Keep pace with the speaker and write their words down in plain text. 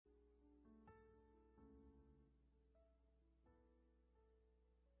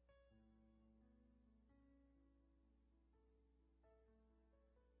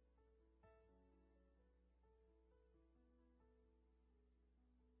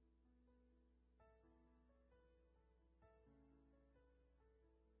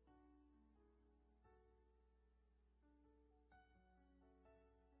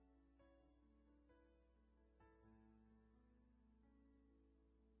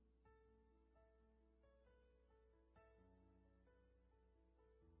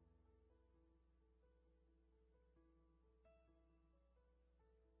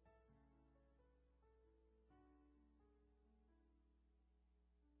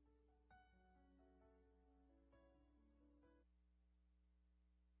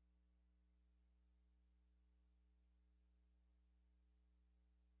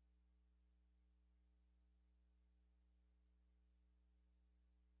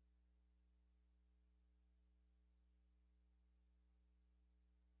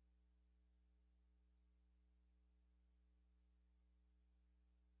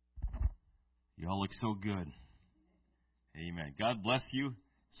You all look so good. Amen. God bless you.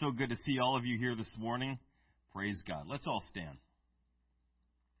 So good to see all of you here this morning. Praise God. Let's all stand.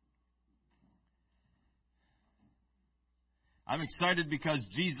 I'm excited because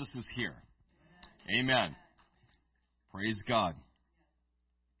Jesus is here. Amen. Praise God.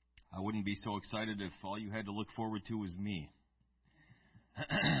 I wouldn't be so excited if all you had to look forward to was me.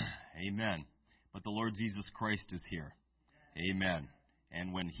 Amen. But the Lord Jesus Christ is here. Amen.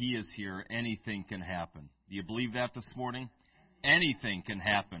 And when He is here, anything can happen. Do you believe that this morning? Anything can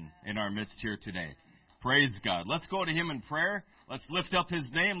happen in our midst here today. Praise God. Let's go to Him in prayer. Let's lift up His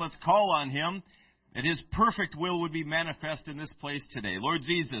name. Let's call on Him, that His perfect will would be manifest in this place today. Lord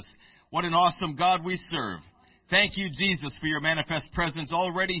Jesus, what an awesome God we serve. Thank you, Jesus, for your manifest presence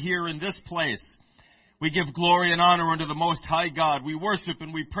already here in this place. We give glory and honor unto the Most High God. We worship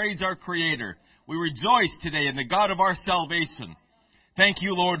and we praise our Creator. We rejoice today in the God of our salvation. Thank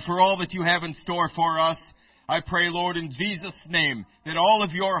you, Lord, for all that you have in store for us. I pray, Lord, in Jesus' name, that all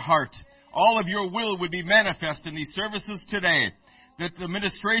of your heart, all of your will would be manifest in these services today, that the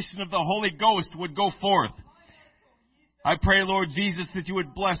ministration of the Holy Ghost would go forth. I pray, Lord Jesus, that you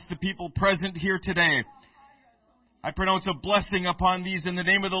would bless the people present here today. I pronounce a blessing upon these in the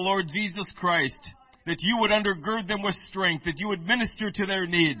name of the Lord Jesus Christ, that you would undergird them with strength, that you would minister to their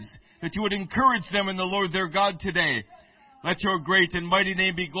needs, that you would encourage them in the Lord their God today. Let your great and mighty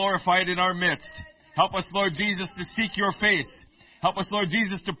name be glorified in our midst. Help us, Lord Jesus, to seek your face. Help us, Lord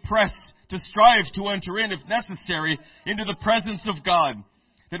Jesus, to press, to strive to enter in, if necessary, into the presence of God,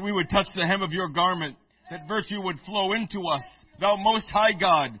 that we would touch the hem of your garment, that virtue would flow into us, thou Most High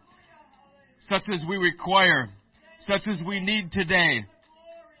God, such as we require, such as we need today.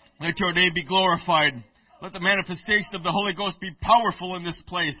 Let your name be glorified. Let the manifestation of the Holy Ghost be powerful in this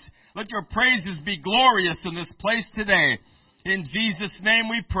place. Let your praises be glorious in this place today. In Jesus' name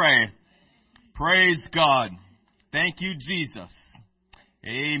we pray. Praise God. Thank you, Jesus.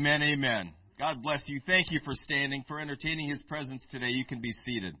 Amen, amen. God bless you. Thank you for standing, for entertaining His presence today. You can be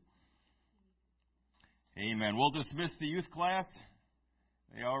seated. Amen. We'll dismiss the youth class.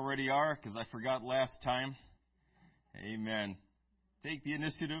 They already are, because I forgot last time. Amen. Take the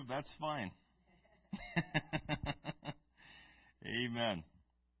initiative. That's fine. Amen.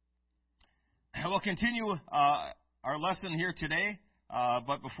 We'll continue our lesson here today.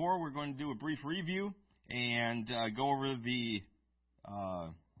 But before, we're going to do a brief review and go over the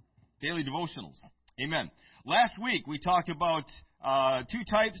daily devotionals. Amen. Last week, we talked about two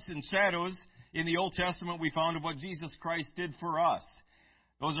types and shadows in the Old Testament we found of what Jesus Christ did for us.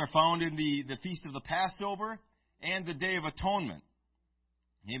 Those are found in the Feast of the Passover and the Day of Atonement.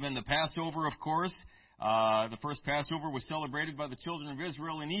 Amen. The Passover, of course, the first Passover was celebrated by the children of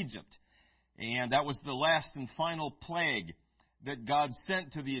Israel in Egypt. And that was the last and final plague that God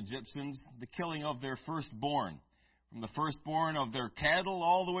sent to the Egyptians, the killing of their firstborn. From the firstborn of their cattle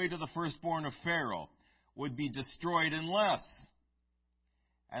all the way to the firstborn of Pharaoh would be destroyed unless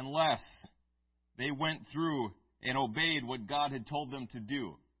they went through and obeyed what God had told them to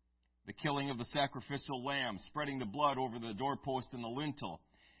do. The killing of the sacrificial lamb, spreading the blood over the doorpost and the lintel.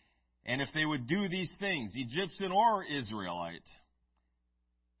 And if they would do these things, Egyptian or Israelite,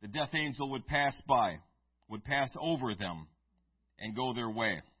 the death angel would pass by, would pass over them, and go their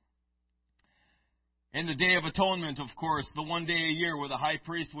way. In the Day of Atonement, of course, the one day a year where the high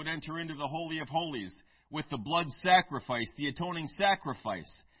priest would enter into the Holy of Holies with the blood sacrifice, the atoning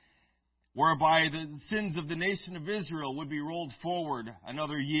sacrifice, whereby the sins of the nation of Israel would be rolled forward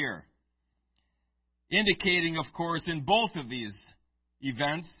another year. Indicating, of course, in both of these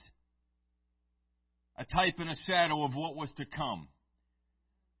events, a type and a shadow of what was to come.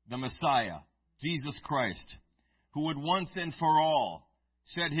 The Messiah, Jesus Christ, who would once and for all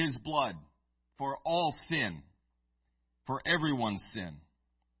shed His blood for all sin, for everyone's sin.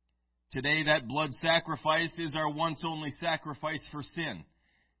 Today, that blood sacrifice is our once only sacrifice for sin.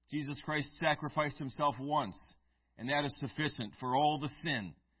 Jesus Christ sacrificed Himself once, and that is sufficient for all the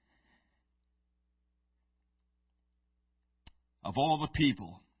sin of all the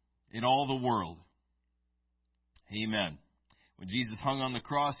people in all the world. Amen. When Jesus hung on the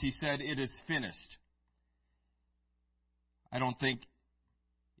cross, He said, "It is finished." I don't think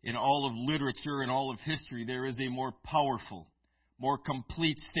in all of literature and all of history there is a more powerful, more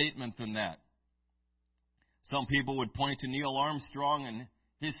complete statement than that. Some people would point to Neil Armstrong and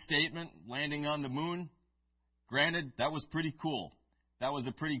his statement, landing on the moon. Granted, that was pretty cool. That was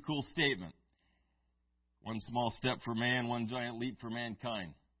a pretty cool statement. One small step for man, one giant leap for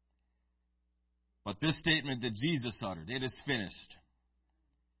mankind. But this statement that Jesus uttered, "It is finished."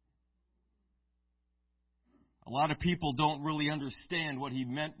 A lot of people don't really understand what He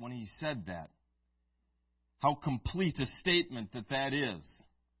meant when He said that. How complete a statement that is.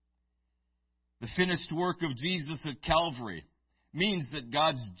 The finished work of Jesus at Calvary means that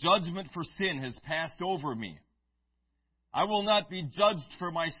God's judgment for sin has passed over me. I will not be judged for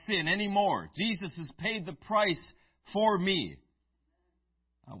my sin anymore. Jesus has paid the price for me.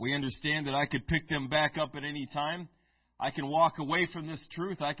 We understand that I could pick them back up at any time. I can walk away from this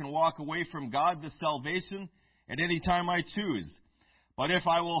truth. I can walk away from God, this salvation, at any time I choose. But if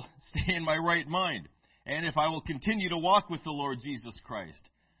I will stay in my right mind, and if I will continue to walk with the Lord Jesus Christ,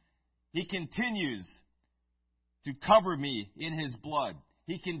 He continues to cover me in His blood.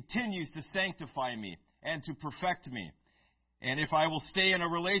 He continues to sanctify me and to perfect me. And if I will stay in a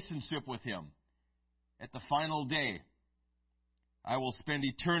relationship with Him, at the final day, I will spend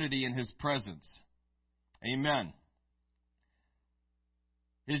eternity in His presence. Amen.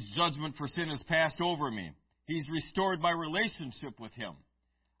 His judgment for sin has passed over me. He's restored my relationship with Him.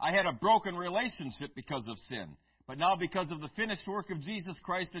 I had a broken relationship because of sin. But now because of the finished work of Jesus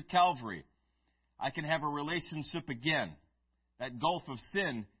Christ at Calvary, I can have a relationship again. That gulf of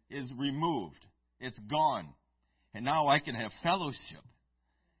sin is removed. It's gone. And now I can have fellowship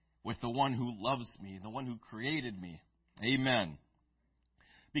with the one who loves me, the one who created me. Amen.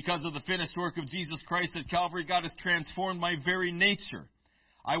 Because of the finished work of Jesus Christ at Calvary, God has transformed my very nature.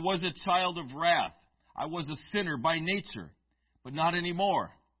 I was a child of wrath. I was a sinner by nature, but not anymore.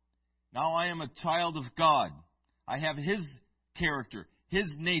 Now I am a child of God. I have His character, His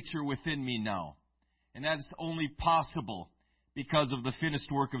nature within me now. And that is only possible because of the finished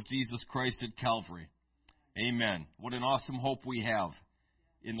work of Jesus Christ at Calvary. Amen. What an awesome hope we have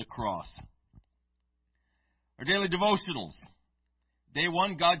in the cross. Our daily devotionals. Day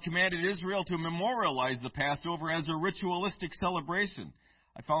 1, God commanded Israel to memorialize the Passover as a ritualistic celebration.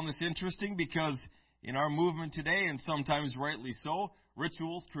 I found this interesting because in our movement today, and sometimes rightly so,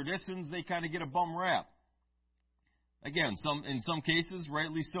 rituals, traditions, they kind of get a bum rap. Again, in some cases,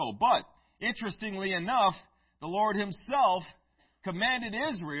 rightly so. But, interestingly enough, the Lord Himself commanded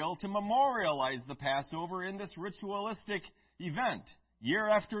Israel to memorialize the Passover in this ritualistic event, year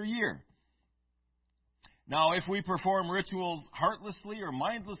after year. Now, if we perform rituals heartlessly or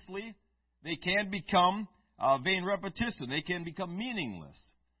mindlessly, they can become vain repetition. They can become meaningless.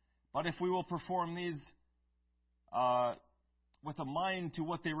 But if we will perform these with a mind to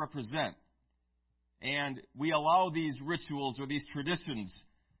what they represent, and we allow these rituals or these traditions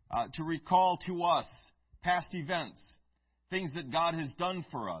to recall to us past events, things that God has done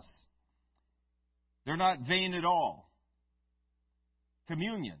for us, they're not vain at all.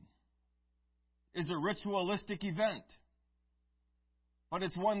 Communion is a ritualistic event, but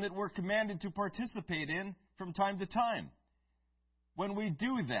it's one that we're commanded to participate in from time to time. When we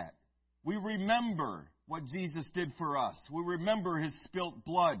do that, we remember what Jesus did for us. We remember His spilt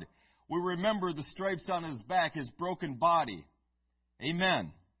blood. We remember the stripes on His back, His broken body.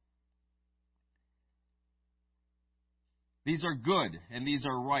 Amen. These are good and these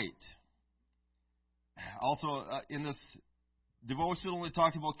are right. Also, in this devotional, it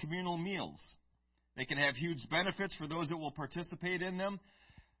talked about communal meals. They can have huge benefits for those that will participate in them.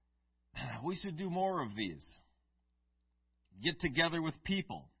 We should do more of these. Get together with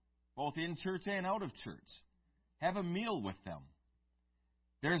people, both in church and out of church. Have a meal with them.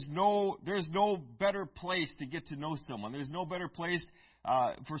 There's no better place to get to know someone. There's no better place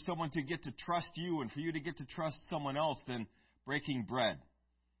for someone to get to trust you and for you to get to trust someone else than breaking bread.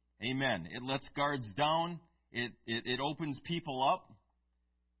 Amen. It lets guards down. It opens people up.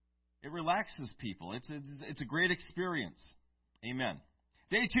 It relaxes people. It's a great experience. Amen.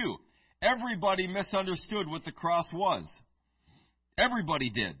 Day 2. Everybody misunderstood what the cross was. Everybody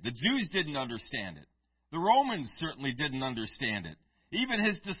did. The Jews didn't understand it. The Romans certainly didn't understand it. Even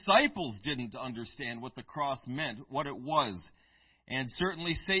His disciples didn't understand what the cross meant, what it was. And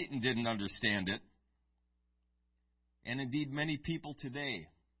certainly Satan didn't understand it. And indeed, many people today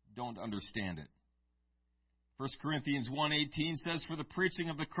don't understand it. 1 Corinthians 1:18 says, "For the preaching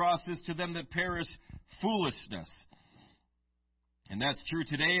of the cross is to them that perish foolishness." And that's true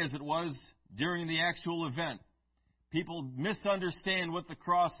today as it was during the actual event. People misunderstand what the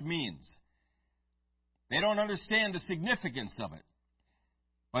cross means. They don't understand the significance of it.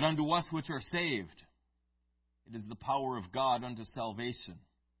 But unto us which are saved, it is the power of God unto salvation.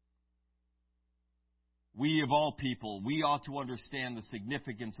 We, of all people, we ought to understand the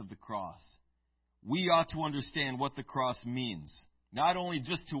significance of the cross. We ought to understand what the cross means. Not only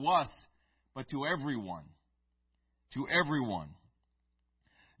just to us, but to everyone. To everyone.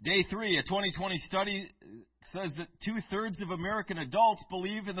 Day 3, a 2020 study says that 2/3 of American adults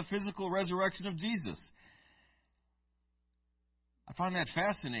believe in the physical resurrection of Jesus. I find that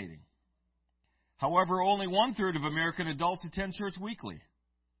fascinating. However, only 1/3 of American adults attend church weekly.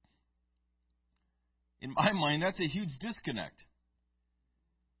 In my mind, that's a huge disconnect.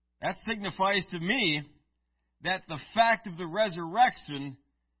 That signifies to me that the fact of the resurrection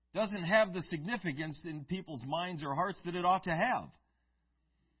doesn't have the significance in people's minds or hearts that it ought to have.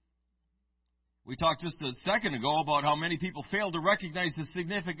 We talked just a second ago about how many people fail to recognize the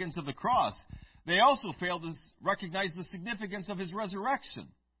significance of the cross. They also fail to recognize the significance of His resurrection.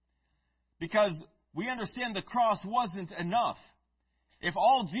 Because we understand the cross wasn't enough. If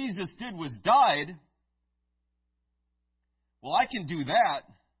all Jesus did was died, well, I can do that.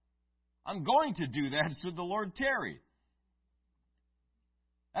 I'm going to do that should the Lord tarry.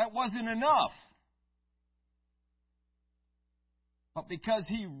 That wasn't enough. But because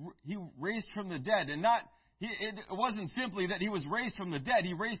He raised from the dead, and it wasn't simply that He was raised from the dead,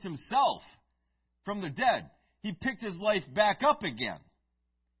 He raised Himself from the dead. He picked His life back up again.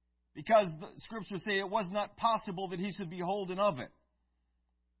 Because the Scriptures say it was not possible that He should be holden of it.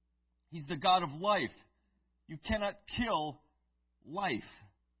 He's the God of life. You cannot kill life.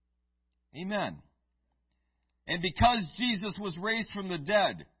 Amen. And because Jesus was raised from the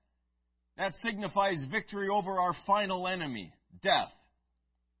dead, that signifies victory over our final enemy, death.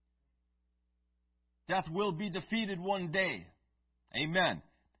 Death will be defeated one day. Amen.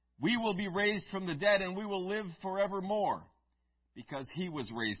 We will be raised from the dead and we will live forevermore because He was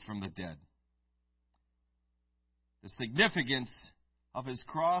raised from the dead. The significance of His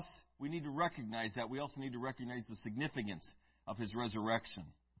cross, we need to recognize that. We also need to recognize the significance of His resurrection.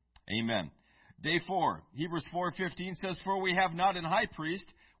 Amen. Day 4, Hebrews 4:15 says, "For we have not an high priest,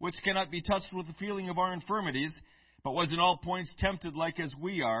 which cannot be touched with the feeling of our infirmities, but was in all points tempted like as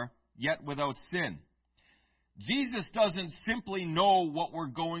we are, yet without sin." Jesus doesn't simply know what we're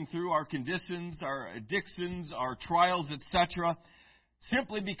going through, our conditions, our addictions, our trials, etc.,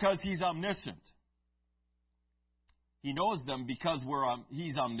 simply because He's omniscient. He knows them because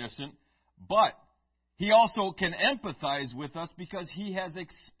He's omniscient, but He also can empathize with us because He has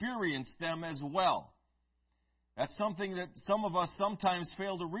experienced them as well. That's something that some of us sometimes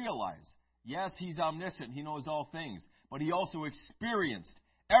fail to realize. Yes, He's omniscient. He knows all things. But He also experienced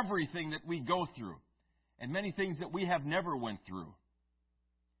everything that we go through. And many things that we have never went through.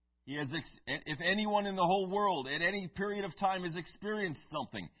 He has, if anyone in the whole world at any period of time has experienced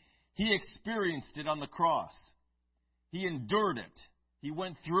something, He experienced it on the cross. He endured it. He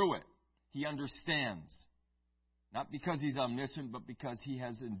went through it. He understands. Not because He's omniscient, but because He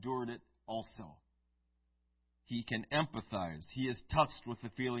has endured it also. He can empathize. He is touched with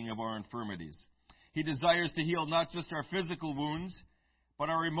the feeling of our infirmities. He desires to heal not just our physical wounds, but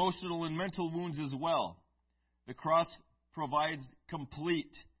our emotional and mental wounds as well. The cross provides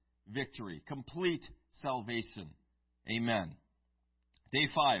complete victory, complete salvation. Amen. Day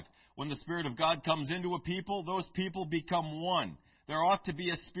 5. When the Spirit of God comes into a people, those people become one. There ought to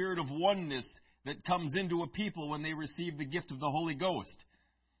be a spirit of oneness that comes into a people when they receive the gift of the Holy Ghost.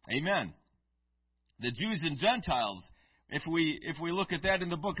 Amen. The Jews and Gentiles, if we look at that in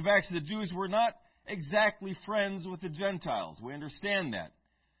the book of Acts, the Jews were not exactly friends with the Gentiles. We understand that.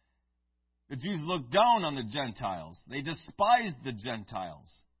 The Jews looked down on the Gentiles. They despised the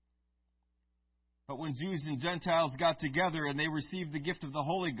Gentiles. But when Jews and Gentiles got together and they received the gift of the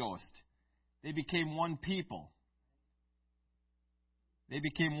Holy Ghost, they became one people. They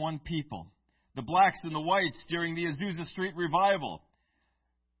became one people. The blacks and the whites during the Azusa Street revival.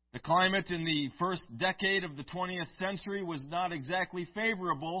 The climate in the first decade of the 20th century was not exactly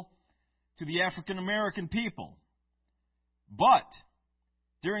favorable to the African American people. But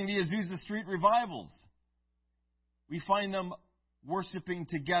during the Azusa Street revivals, we find them worshiping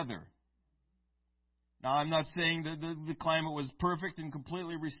together. Now, I'm not saying that the climate was perfect and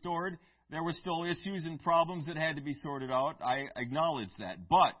completely restored. There were still issues and problems that had to be sorted out. I acknowledge that.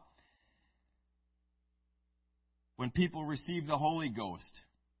 But when people receive the Holy Ghost,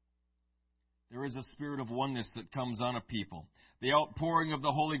 there is a spirit of oneness that comes on a people. The outpouring of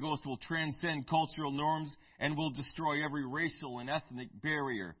the Holy Ghost will transcend cultural norms and will destroy every racial and ethnic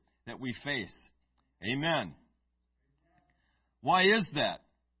barrier that we face. Amen. Why is that?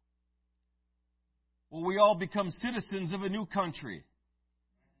 Well, we all become citizens of a new country.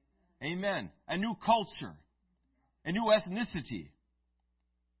 Amen. A new culture. A new ethnicity.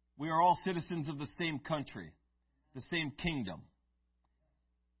 We are all citizens of the same country. The same kingdom.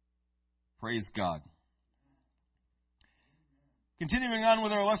 Praise God. Continuing on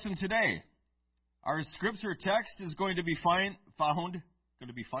with our lesson today. Our scripture text is going to be founded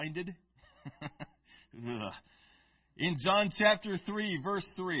in John chapter 3, verse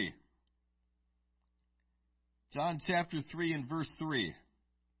 3. John chapter 3 and verse 3.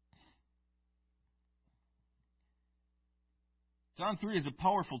 John 3 is a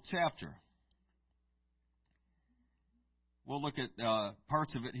powerful chapter. We'll look at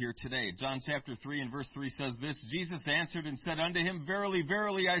parts of it here today. John chapter 3 and verse 3 says this, Jesus answered and said unto him, Verily,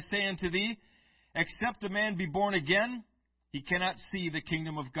 verily, I say unto thee, except a man be born again, he cannot see the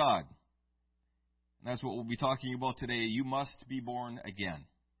kingdom of God. And that's what we'll be talking about today. You must be born again.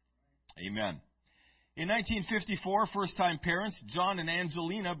 Amen. In 1954, first-time parents, John and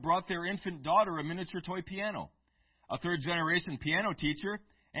Angelina, brought their infant daughter a miniature toy piano. A third-generation piano teacher,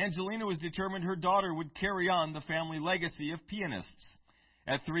 Angelina was determined her daughter would carry on the family legacy of pianists.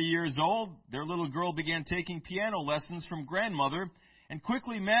 At 3 years old, their little girl began taking piano lessons from grandmother and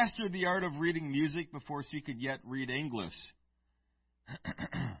quickly mastered the art of reading music before she could yet read English.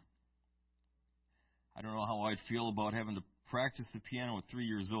 I don't know how I'd feel about having to practice the piano at 3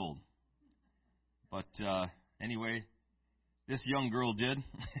 years old. But anyway, this young girl did.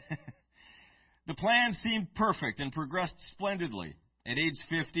 The plan seemed perfect and progressed splendidly. At age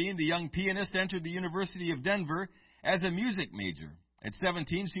 15, the young pianist entered the University of Denver as a music major. At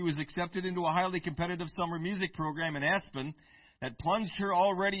 17, she was accepted into a highly competitive summer music program in Aspen that plunged her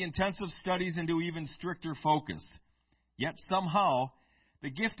already intensive studies into even stricter focus. Yet somehow, the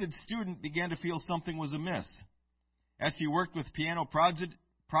gifted student began to feel something was amiss. As she worked with piano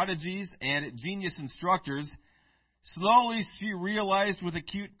prodigies and genius instructors, slowly she realized with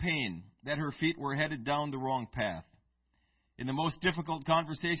acute pain that her feet were headed down the wrong path. In the most difficult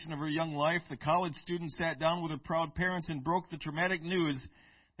conversation of her young life, the college student sat down with her proud parents and broke the traumatic news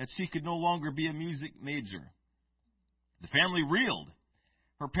that she could no longer be a music major. The family reeled,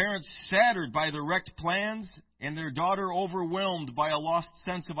 her parents shattered by the wrecked plans, and their daughter overwhelmed by a lost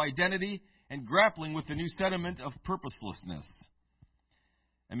sense of identity and grappling with the new sentiment of purposelessness.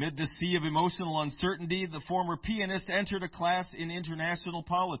 Amid this sea of emotional uncertainty, the former pianist entered a class in international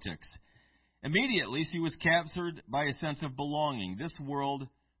politics. Immediately, she was captured by a sense of belonging. This world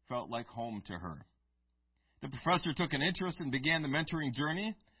felt like home to her. The professor took an interest and began the mentoring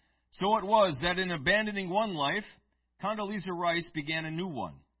journey. So it was that in abandoning one life, Condoleezza Rice began a new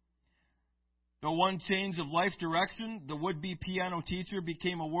one. Though one change of life direction, the would-be piano teacher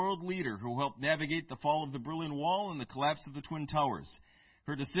became a world leader who helped navigate the fall of the Berlin Wall and the collapse of the Twin Towers.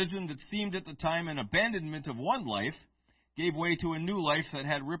 Her decision that seemed at the time an abandonment of one life gave way to a new life that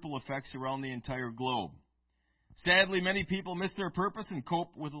had ripple effects around the entire globe. Sadly, many people miss their purpose and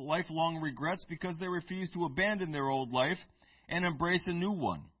cope with lifelong regrets because they refuse to abandon their old life and embrace a new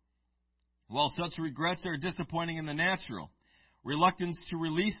one. While such regrets are disappointing in the natural, reluctance to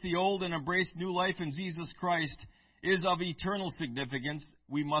release the old and embrace new life in Jesus Christ is of eternal significance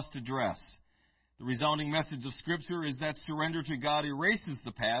we must address. The resounding message of Scripture is that surrender to God erases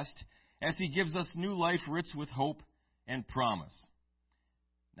the past as He gives us new life rich with hope and promise.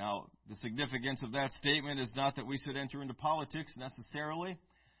 Now, the significance of that statement is not that we should enter into politics necessarily,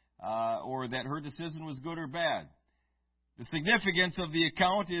 or that her decision was good or bad. The significance of the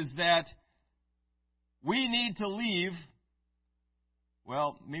account is that we need to leave,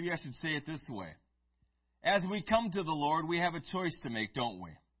 well, maybe I should say it this way. As we come to the Lord, we have a choice to make, don't we?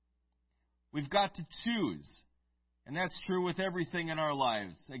 We've got to choose. And that's true with everything in our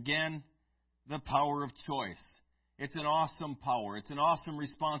lives. Again, the power of choice. It's an awesome power. It's an awesome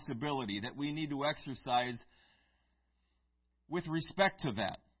responsibility that we need to exercise with respect to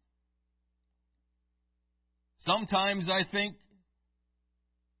that. Sometimes I think,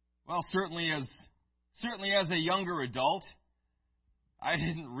 well, certainly as a younger adult, I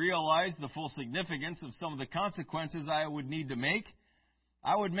didn't realize the full significance of some of the consequences I would need to make.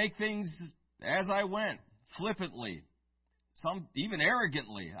 I would make things as I went, flippantly, some even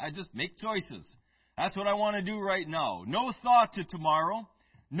arrogantly. I just make choices. That's what I want to do right now. No thought to tomorrow.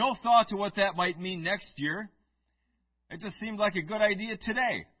 No thought to what that might mean next year. It just seemed like a good idea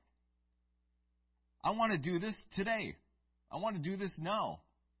today. I want to do this today. I want to do this now.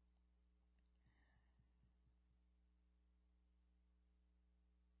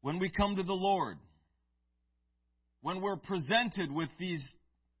 When we come to the Lord, when we're presented with these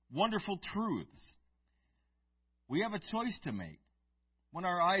wonderful truths, we have a choice to make when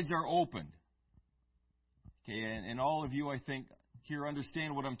our eyes are opened. Okay, and all of you, I think, here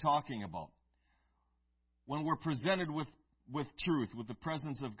understand what I'm talking about. When we're presented with truth, with the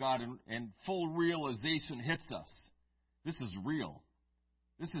presence of God, and full realization hits us. This is real.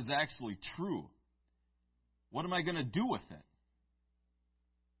 This is actually true. What am I going to do with it?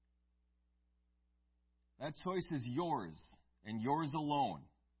 That choice is yours, and yours alone.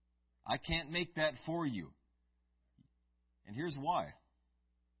 I can't make that for you. And here's why.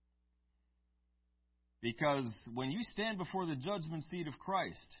 Because when you stand before the judgment seat of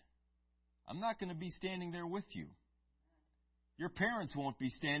Christ, I'm not going to be standing there with you. Your parents won't be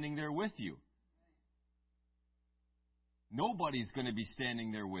standing there with you. Nobody's going to be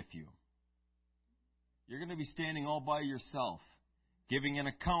standing there with you. You're going to be standing all by yourself, giving an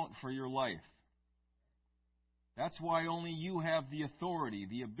account for your life. That's why only you have the authority,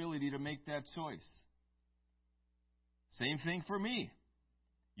 the ability to make that choice. Same thing for me.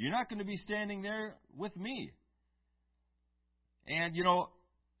 You're not going to be standing there with me. And,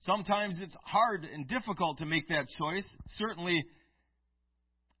 sometimes it's hard and difficult to make that choice. Certainly,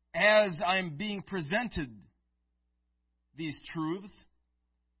 as I'm being presented these truths,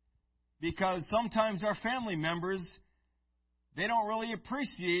 because sometimes our family members, they don't really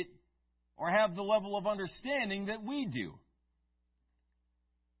appreciate or have the level of understanding that we do.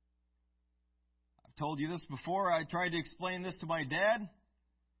 I've told you this before. I tried to explain this to my dad,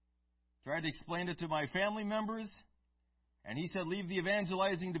 tried to explain it to my family members, and he said, leave the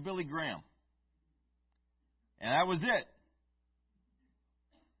evangelizing to Billy Graham. And that was it.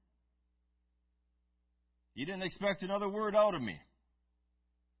 He didn't expect another word out of me.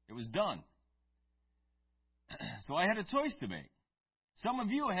 It was done. So I had a choice to make. Some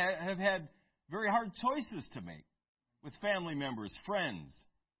of you have had very hard choices to make with family members, friends.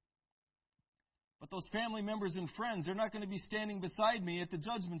 But those family members and friends are not going to be standing beside me at the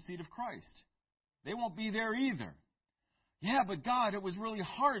judgment seat of Christ. They won't be there either. Yeah, but God, it was really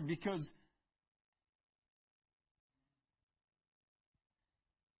hard because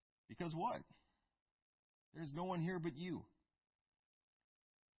what? There's no one here but you.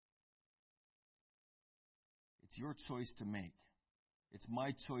 It's your choice to make. It's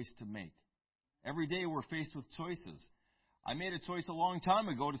my choice to make. Every day we're faced with choices. I made a choice a long time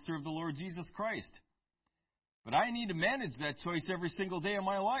ago to serve the Lord Jesus Christ. But I need to manage that choice every single day of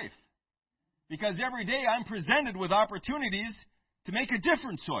my life. Because every day I'm presented with opportunities to make a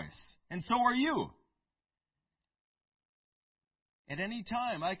different choice. And so are you. At any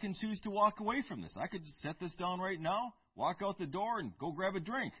time, I can choose to walk away from this. I could just set this down right now, walk out the door, and go grab a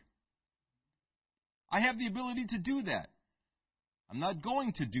drink. I have the ability to do that. I'm not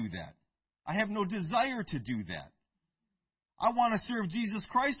going to do that. I have no desire to do that. I want to serve Jesus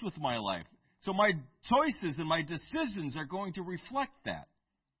Christ with my life. So my choices and my decisions are going to reflect that.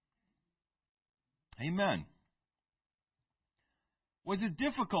 Amen. Was it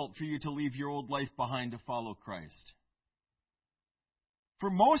difficult for you to leave your old life behind to follow Christ? For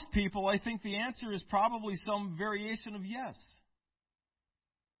most people, I think the answer is probably some variation of yes.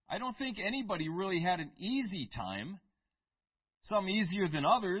 I don't think anybody really had an easy time. Some easier than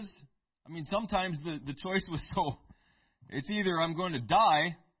others. I mean, sometimes the choice was it's either I'm going to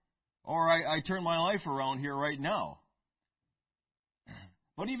die or I turn my life around here right now.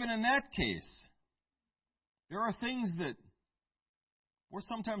 But even in that case, there are things that we're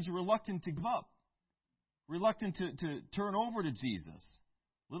sometimes reluctant to give up, reluctant to turn over to Jesus.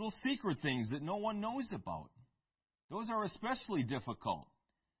 Little secret things that no one knows about. Those are especially difficult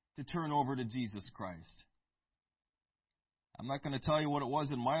to turn over to Jesus Christ. I'm not going to tell you what it was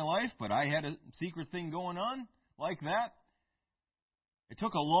in my life, but I had a secret thing going on like that. It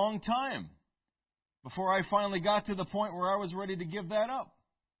took a long time before I finally got to the point where I was ready to give that up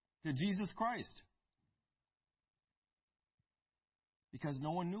to Jesus Christ. Because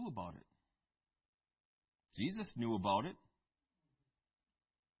no one knew about it. Jesus knew about it.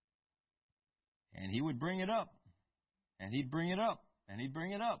 And he would bring it up. And he'd bring it up. And he'd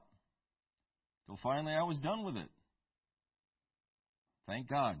bring it up. Till finally I was done with it. Thank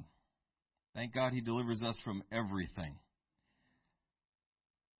God. Thank God he delivers us from everything.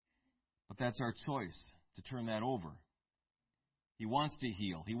 But that's our choice, to turn that over. He wants to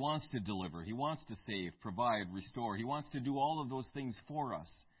heal. He wants to deliver. He wants to save, provide, restore. He wants to do all of those things for us.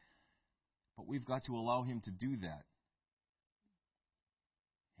 But we've got to allow him to do that.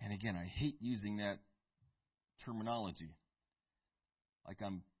 And again, I hate using that terminology. Like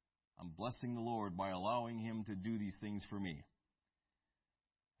I'm blessing the Lord by allowing him to do these things for me.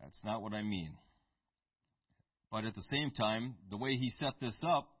 That's not what I mean. But at the same time, the way he set this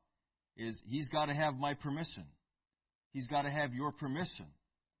up is he's got to have my permission. He's got to have your permission.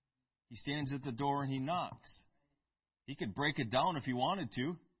 He stands at the door and he knocks. He could break it down if he wanted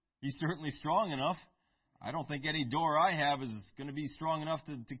to. He's certainly strong enough. I don't think any door I have is going to be strong enough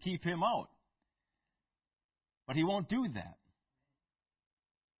to keep him out. But he won't do that.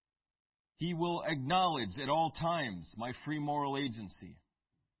 He will acknowledge at all times my free moral agency.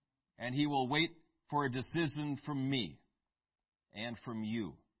 And he will wait for a decision from me and from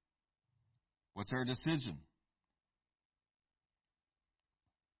you. What's our decision?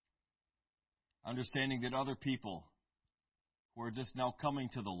 Understanding that other people who are just now coming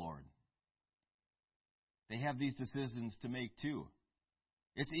to the Lord, They have these decisions to make too.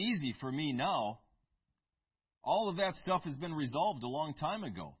 It's easy for me now. All of that stuff has been resolved a long time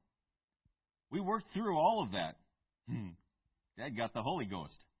ago. We worked through all of that. Dad got the Holy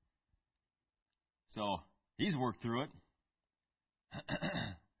Ghost. So, he's worked through it.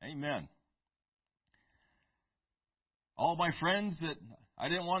 Amen. All my friends that I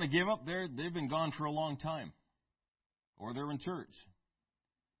didn't want to give up, they've been gone for a long time. Or they're in church.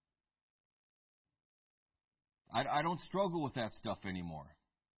 I don't struggle with that stuff anymore.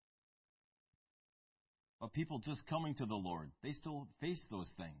 But people just coming to the Lord, they still face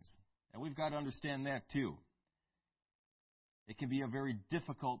those things. And we've got to understand that too. It can be a very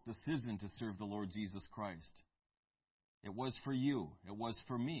difficult decision to serve the Lord Jesus Christ. It was for you. It was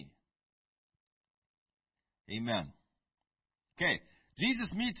for me. Amen. Okay, Jesus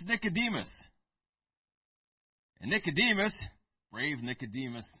meets Nicodemus. And Nicodemus, brave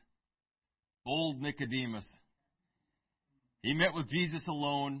Nicodemus, bold Nicodemus, he met with Jesus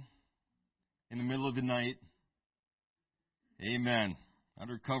alone in the middle of the night. Amen.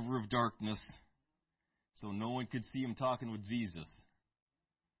 Under cover of darkness, so no one could see him talking with Jesus.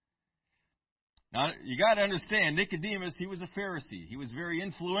 Now, you got to understand, Nicodemus, he was a Pharisee. He was very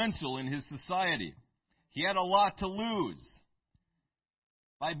influential in his society. He had a lot to lose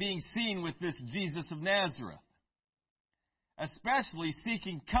by being seen with this Jesus of Nazareth, especially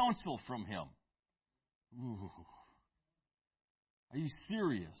seeking counsel from him. Ooh. Are you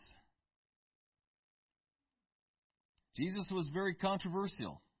serious? Jesus was very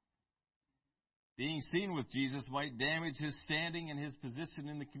controversial. Being seen with Jesus might damage his standing and his position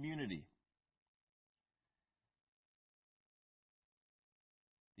in the community.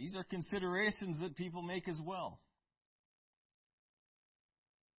 These are considerations that people make as well.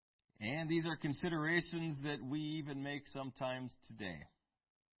 And these are considerations that we even make sometimes today.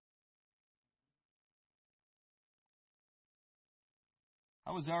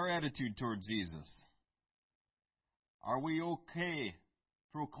 How is our attitude toward Jesus? Are we okay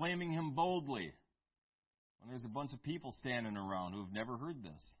proclaiming him boldly when there's a bunch of people standing around who have never heard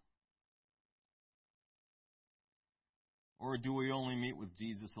this? Or do we only meet with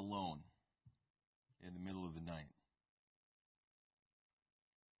Jesus alone in the middle of the night?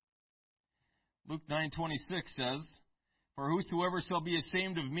 Luke 9:26 says, "For whosoever shall be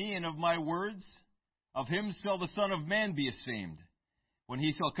ashamed of me and of my words, of him shall the Son of Man be ashamed, when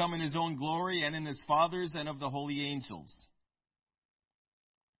he shall come in his own glory and in his Father's and of the holy angels."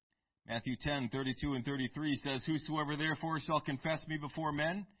 Matthew 10:32 and 33 says, "Whosoever therefore shall confess me before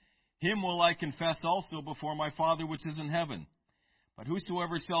men, him will I confess also before my Father which is in heaven. But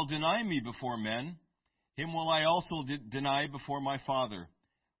whosoever shall deny me before men, him will I also deny before my Father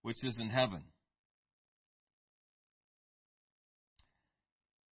which is in heaven."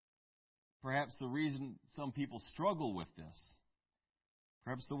 Perhaps the reason some people struggle with this,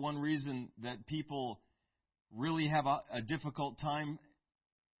 perhaps the one reason that people really have a difficult time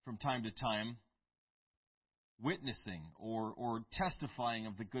from time to time witnessing or testifying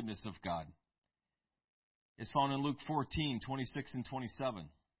of the goodness of God is found in Luke 14:26 and 27.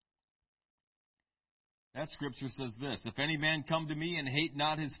 That scripture says this, "If any man come to me and hate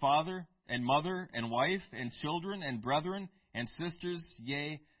not his father and mother and wife and children and brethren and sisters,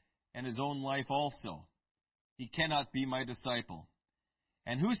 yea, and his own life also, he cannot be my disciple.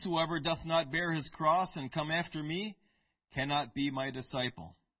 And whosoever doth not bear his cross and come after me cannot be my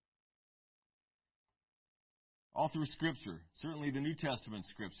disciple." All through Scripture, certainly the New Testament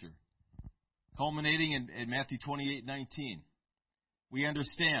Scripture, culminating in Matthew 28:19, we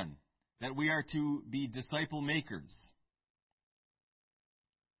understand that we are to be disciple makers.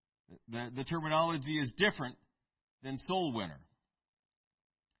 The terminology is different than soul winner.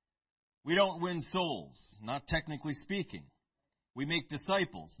 We don't win souls, not technically speaking. We make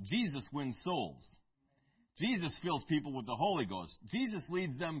disciples. Jesus wins souls. Jesus fills people with the Holy Ghost. Jesus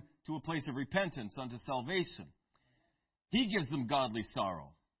leads them to a place of repentance unto salvation. He gives them godly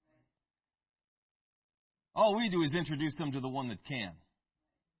sorrow. All we do is introduce them to the one that can.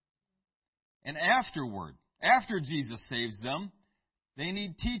 And afterward, after Jesus saves them, they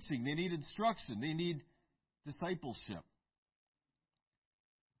need teaching, they need instruction, they need discipleship.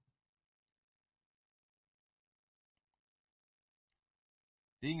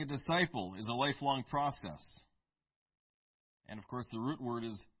 Being a disciple is a lifelong process. And of course, the root word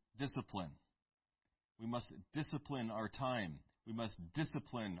is discipline. We must discipline our time. We must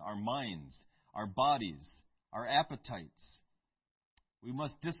discipline our minds, our bodies, our appetites. We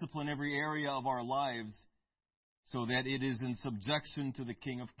must discipline every area of our lives so that it is in subjection to the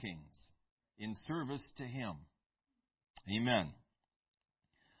King of Kings, in service to Him. Amen.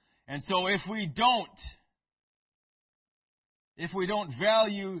 And so if we don't if we don't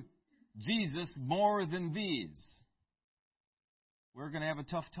value Jesus more than these, we're going to have a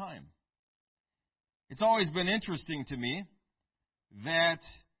tough time. It's always been interesting to me that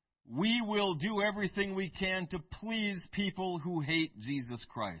we will do everything we can to please people who hate Jesus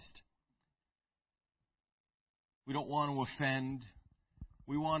Christ. We don't want to offend.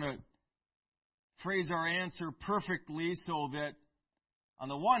 We want to phrase our answer perfectly so that on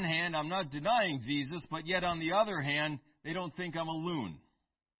the one hand, I'm not denying Jesus, but yet on the other hand, they don't think I'm a loon.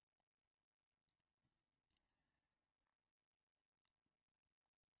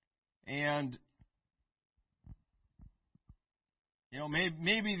 And,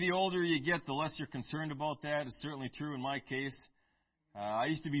 maybe the older you get, the less you're concerned about that. It's certainly true in my case. I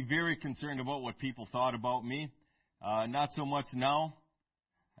used to be very concerned about what people thought about me. Not so much now.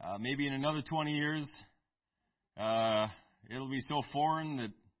 Maybe in another 20 years, it'll be so foreign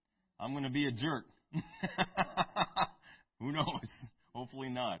that I'm going to be a jerk. Who knows? Hopefully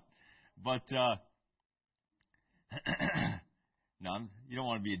not. But, no, you don't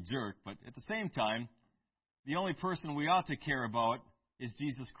want to be a jerk. But at the same time, the only person we ought to care about is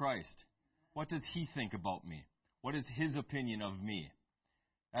Jesus Christ. What does He think about me? What is His opinion of me?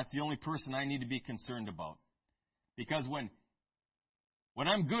 That's the only person I need to be concerned about. Because when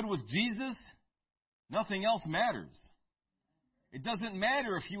I'm good with Jesus, nothing else matters. It doesn't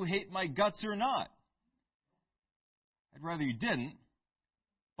matter if you hate my guts or not. I'd rather you didn't.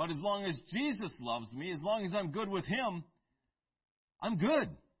 But as long as Jesus loves me, as long as I'm good with Him, I'm good.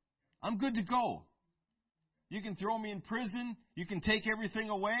 I'm good to go. You can throw me in prison. You can take everything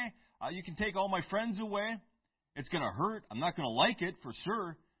away. You can take all my friends away. It's going to hurt. I'm not going to like it for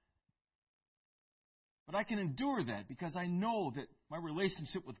sure. But I can endure that because I know that my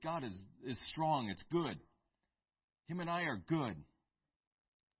relationship with God is strong. It's good. Him and I are good.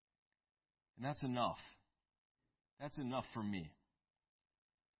 And that's enough. That's enough for me.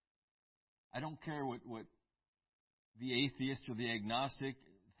 I don't care what the atheist or the agnostic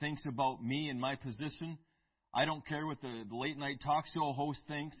thinks about me and my position. I don't care what the late-night talk show host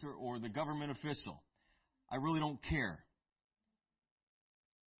thinks or the government official. I really don't care.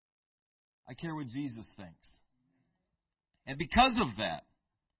 I care what Jesus thinks. And because of that,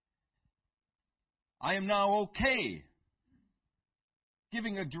 I am now okay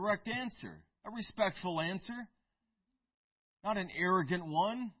giving a direct answer, a respectful answer, not an arrogant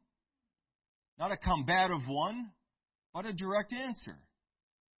one, not a combative one, but a direct answer.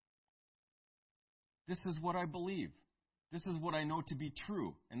 This is what I believe. This is what I know to be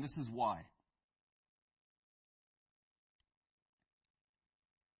true, and this is why.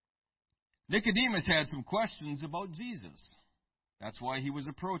 Nicodemus had some questions about Jesus. That's why he was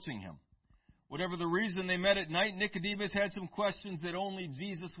approaching him. Whatever the reason they met at night, Nicodemus had some questions that only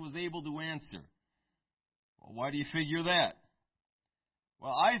Jesus was able to answer. Well, why do you figure that?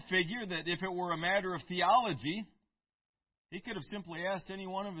 Well, I figure that if it were a matter of theology, he could have simply asked any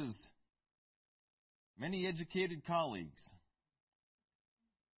one of his many educated colleagues.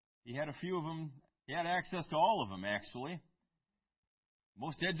 He had a few of them. He had access to all of them, actually.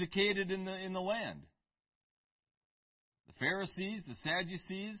 Most educated in the land. The Pharisees, the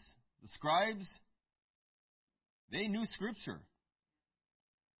Sadducees, the scribes, they knew Scripture.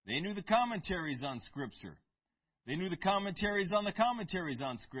 They knew the commentaries on Scripture. They knew the commentaries on the commentaries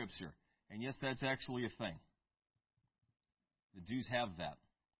on Scripture. And yes, that's actually a thing. The Jews have that.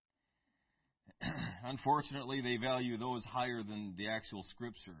 Unfortunately, they value those higher than the actual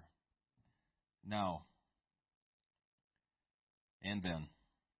Scripture. Now, and then,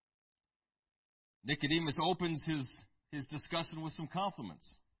 Nicodemus opens his discussion with some compliments.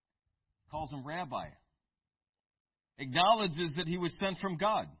 Calls him rabbi. Acknowledges that he was sent from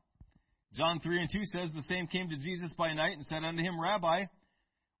God. John 3:2 says, the same came to Jesus by night and said unto him, Rabbi,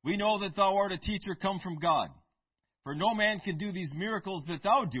 we know that thou art a teacher come from God. For no man can do these miracles that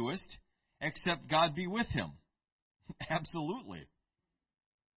thou doest, except God be with him. Absolutely.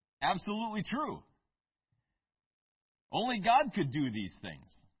 Absolutely true. Only God could do these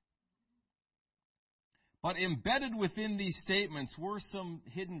things. But embedded within these statements were some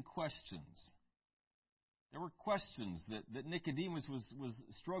hidden questions. There were questions that Nicodemus was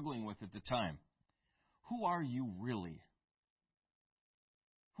struggling with at the time. Who are you really?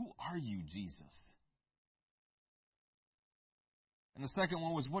 Who are you, Jesus? And the second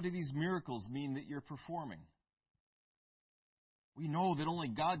one was, what do these miracles mean that you're performing? We know that only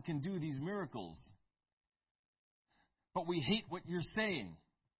God can do these miracles. But we hate what you're saying.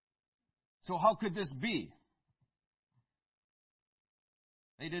 So how could this be?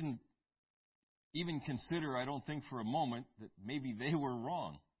 They didn't even consider, I don't think for a moment, that maybe they were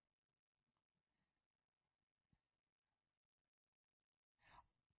wrong.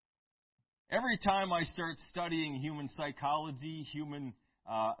 Every time I start studying human psychology,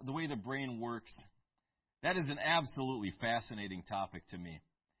 the way the brain works, that is an absolutely fascinating topic to me.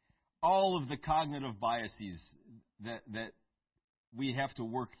 All of the cognitive biases that we have to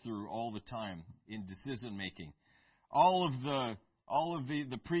work through all the time in decision making, all of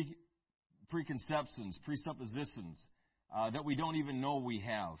the preconceptions, presuppositions that we don't even know we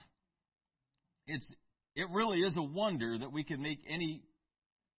have. It really is a wonder that we can make any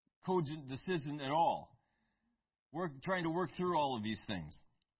cogent decision at all. We're trying to work through all of these things.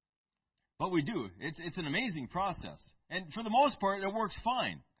 But we do. It's an amazing process. And for the most part, it works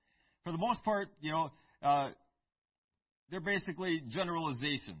fine. For the most part, they're basically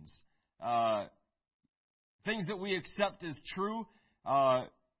generalizations. Things that we accept as true.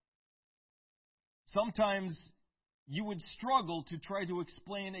 Sometimes you would struggle to try to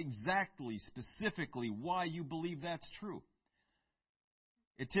explain exactly, specifically, why you believe that's true.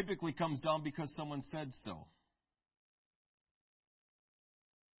 It typically comes down because someone said so.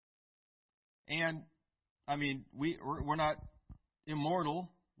 And, I mean, we're not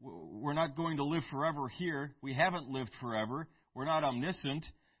immortal. We're not going to live forever here. We haven't lived forever. We're not omniscient.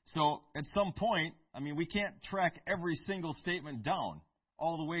 So, at some point, I mean, we can't track every single statement down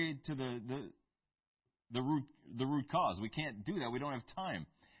all the way to the root cause. We can't do that. We don't have time.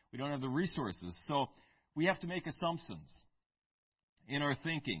 We don't have the resources. So, we have to make assumptions in our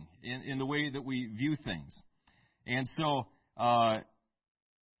thinking, in the way that we view things. And so,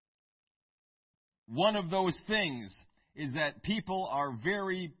 one of those things is that people are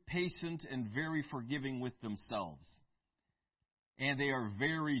very patient and very forgiving with themselves. And they are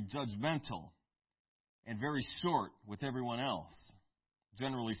very judgmental and very short with everyone else,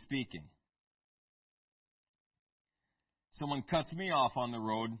 generally speaking. Someone cuts me off on the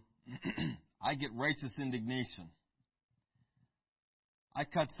road, I get righteous indignation. I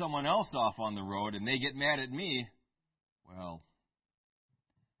cut someone else off on the road and they get mad at me, well,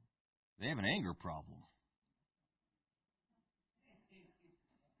 they have an anger problem.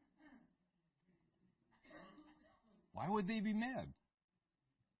 Why would they be mad?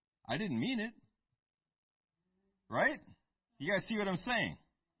 I didn't mean it. Right? You guys see what I'm saying?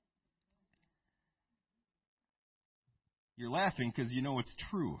 You're laughing because you know it's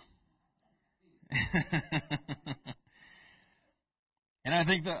true. And I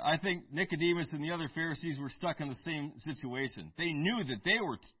think Nicodemus and the other Pharisees were stuck in the same situation. They knew that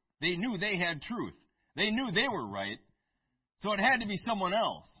they knew they had truth. They knew they were right. So it had to be someone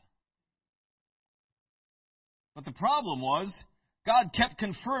else. But the problem was, God kept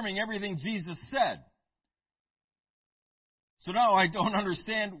confirming everything Jesus said. So now I don't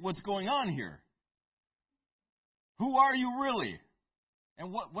understand what's going on here. Who are you really?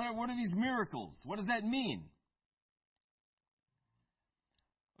 And what are these miracles? What does that mean?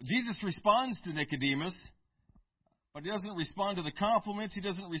 Jesus responds to Nicodemus, but he doesn't respond to the compliments. He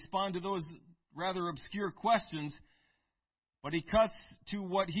doesn't respond to those rather obscure questions. But he cuts to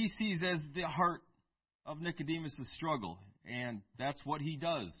what he sees as the heart of Nicodemus' struggle. And that's what he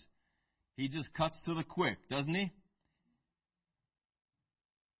does. He just cuts to the quick, doesn't he?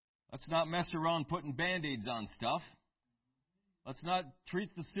 Let's not mess around putting Band-Aids on stuff. Let's not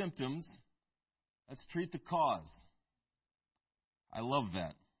treat the symptoms. Let's treat the cause. I love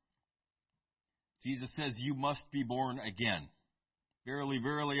that. Jesus says, you must be born again. Verily,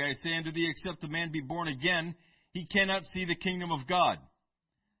 verily, I say unto thee, except a man be born again, he cannot see the kingdom of God.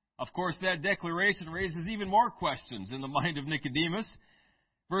 Of course, that declaration raises even more questions in the mind of Nicodemus.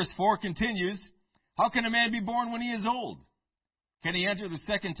 Verse 4 continues, how can a man be born when he is old? Can he enter the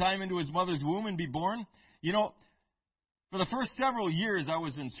second time into his mother's womb and be born? You know, for the first several years I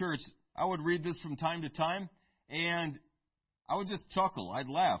was in church, I would read this from time to time, and I would just chuckle. I'd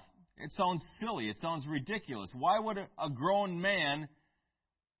laugh. It sounds silly. It sounds ridiculous. Why would a grown man,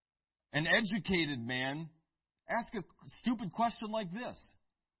 an educated man, ask a stupid question like this?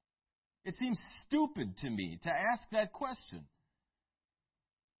 It seems stupid to me to ask that question.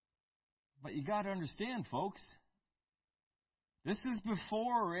 But you got to understand, folks, this is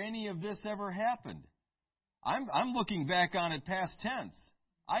before any of this ever happened. I'm looking back on it past tense.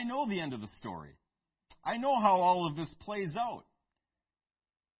 I know the end of the story. I know how all of this plays out.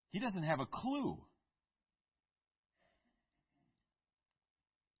 He doesn't have a clue.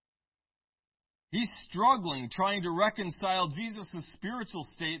 He's struggling trying to reconcile Jesus' spiritual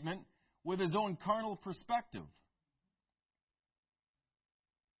statement with his own carnal perspective.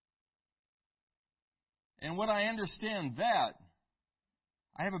 And when I understand that,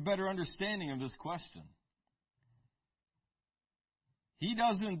 I have a better understanding of this question. He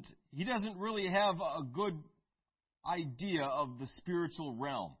doesn't really have a good idea of the spiritual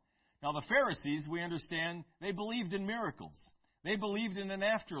realm. Now the Pharisees, we understand, they believed in miracles. They believed in an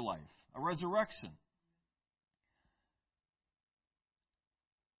afterlife, a resurrection.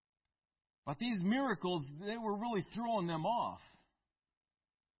 But these miracles, they were really throwing them off.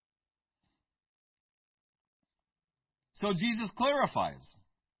 So Jesus clarifies.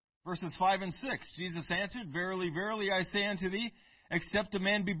 Verses 5 and 6, Jesus answered, Verily, verily, I say unto thee, except a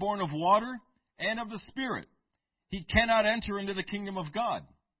man be born of water and of the Spirit, he cannot enter into the kingdom of God.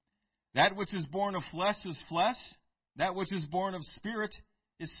 That which is born of flesh is flesh, that which is born of spirit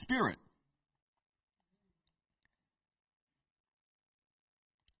is spirit.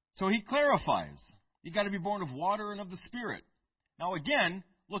 So he clarifies, you got to be born of water and of the Spirit. Now again,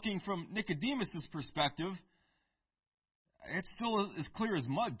 looking from Nicodemus' perspective, it's still as clear as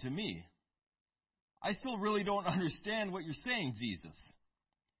mud to me. I still really don't understand what you're saying, Jesus.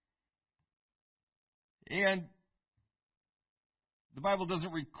 And the Bible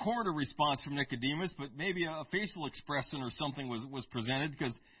doesn't record a response from Nicodemus, but maybe a facial expression or something was presented,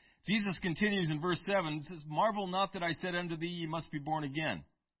 because Jesus continues in verse 7, it says, Marvel not that I said unto thee, ye must be born again.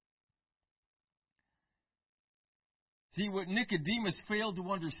 See, what Nicodemus failed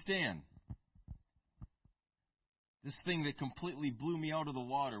to understand, this thing that completely blew me out of the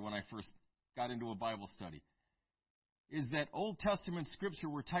water when I first got into a Bible study, is that Old Testament Scripture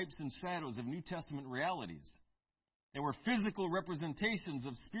were types and shadows of New Testament realities. They were physical representations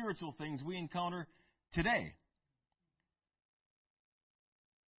of spiritual things we encounter today.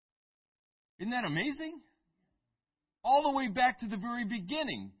 Isn't that amazing? All the way back to the very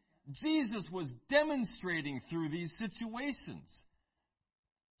beginning, Jesus was demonstrating through these situations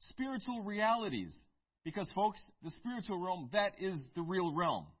spiritual realities. Because, folks, the spiritual realm, that is the real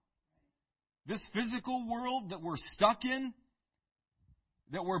realm. This physical world that we're stuck in,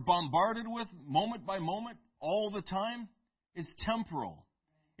 that we're bombarded with moment by moment, all the time, is temporal.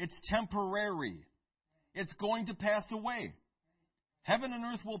 It's temporary. It's going to pass away. Heaven and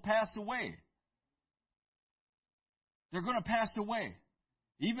earth will pass away. They're going to pass away.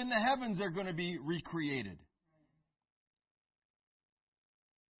 Even the heavens are going to be recreated.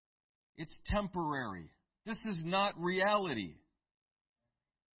 It's temporary. This is not reality.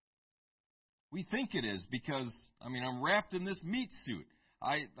 We think it is because, I'm wrapped in this meat suit.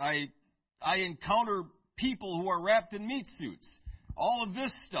 I encounter people who are wrapped in meat suits. All of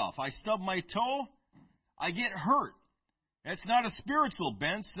this stuff. I stub my toe, I get hurt. It's not a spiritual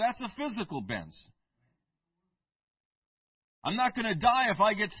bench, that's a physical bench. I'm not going to die if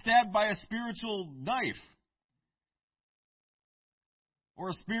I get stabbed by a spiritual knife or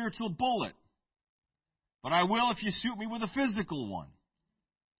a spiritual bullet. But I will if you shoot me with a physical one.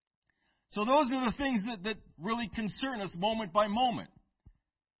 So those are the things that really concern us moment by moment.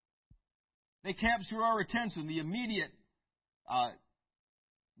 They capture our attention, the immediate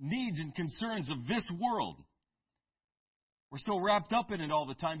needs and concerns of this world. We're so wrapped up in it all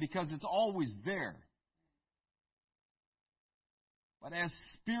the time because it's always there. But as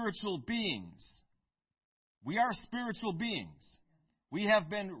spiritual beings, we are spiritual beings. We have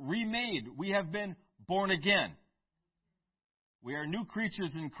been remade. We have been born again. We are new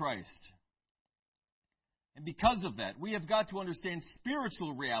creatures in Christ. And because of that, we have got to understand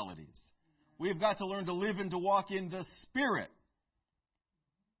spiritual realities. We have got to learn to live and to walk in the Spirit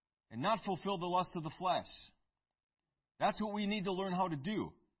and not fulfill the lust of the flesh. That's what we need to learn how to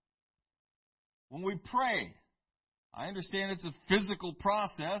do. When we pray, I understand it's a physical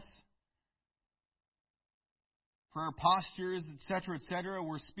process. Prayer postures, etc.,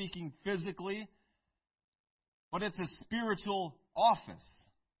 we're speaking physically. But it's a spiritual office.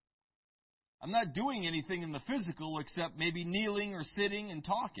 I'm not doing anything in the physical except maybe kneeling or sitting and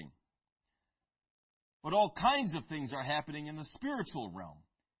talking. But all kinds of things are happening in the spiritual realm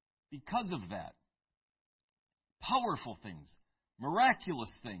because of that. Powerful things,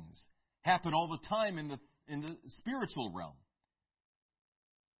 miraculous things happen all the time in the spiritual realm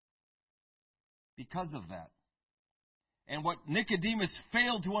because of that. And what Nicodemus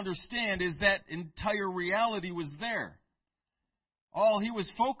failed to understand is that entire reality was there. All he was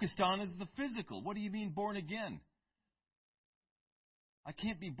focused on is the physical. What do you mean born again? I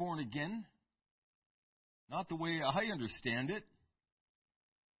can't be born again. Not the way I understand it.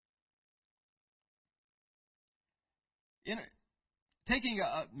 Taking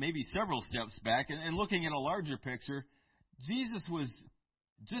maybe several steps back and looking at a larger picture, Jesus was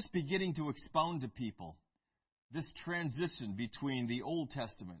just beginning to expound to people this transition between the Old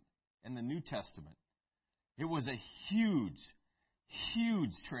Testament and the New Testament. It was a huge,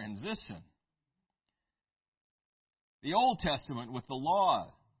 huge transition. The Old Testament with the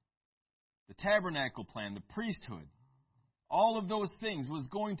law, the tabernacle plan, the priesthood, All of those things was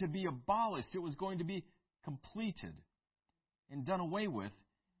going to be abolished. It was going to be completed and done away with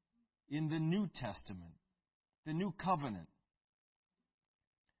in the New Testament, the New Covenant.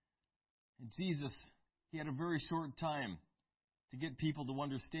 And Jesus, He had a very short time to get people to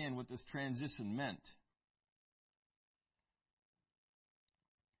understand what this transition meant.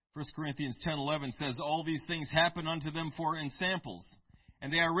 1 Corinthians 10:11 says, "All these things happen unto them for ensamples,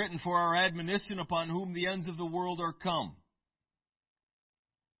 and they are written for our admonition, upon whom the ends of the world are come."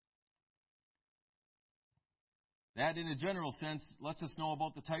 That, in a general sense, lets us know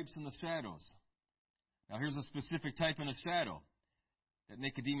about the types and the shadows. Now, here's a specific type and a shadow that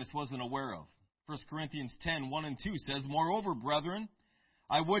Nicodemus wasn't aware of. 1 Corinthians 10:1 and 2 says, "Moreover, brethren,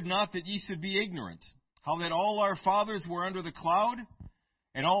 I would not that ye should be ignorant, how that all our fathers were under the cloud,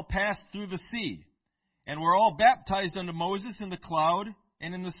 and all passed through the sea, and were all baptized unto Moses in the cloud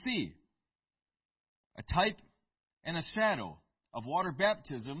and in the sea." A type and a shadow of water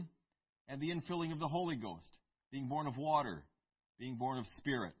baptism and the infilling of the Holy Ghost, being born of water, being born of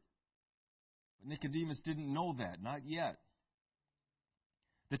Spirit. But Nicodemus didn't know that, not yet.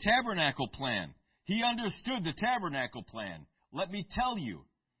 The tabernacle plan. He understood the tabernacle plan. Let me tell you,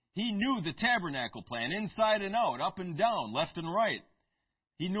 he knew the tabernacle plan, inside and out, up and down, left and right.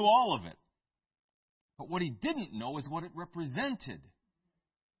 He knew all of it. But what he didn't know is what it represented.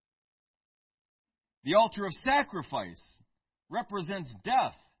 The altar of sacrifice represents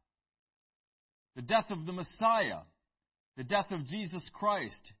death. The death of the Messiah. The death of Jesus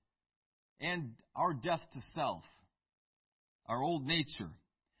Christ. And our death to self. Our old nature.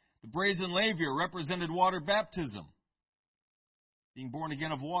 The brazen laver represented water baptism. Being born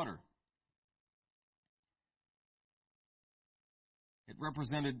again of water. It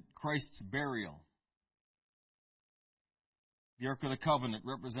represented Christ's burial. The Ark of the Covenant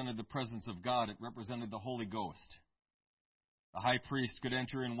represented the presence of God. It represented the Holy Ghost. The high priest could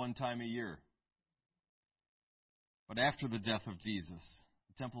enter in one time a year. But after the death of Jesus,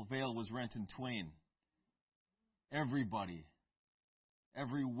 the temple veil was rent in twain. Everybody,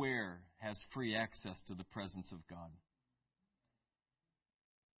 everywhere has free access to the presence of God.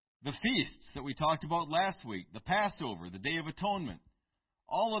 The feasts that we talked about last week, the Passover, the Day of Atonement,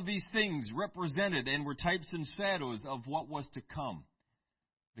 all of these things represented and were types and shadows of what was to come,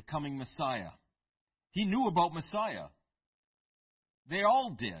 the coming Messiah. He knew about Messiah. They all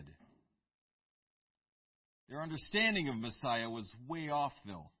did. Their understanding of Messiah was way off,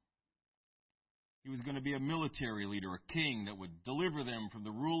 though. He was going to be a military leader, a king that would deliver them from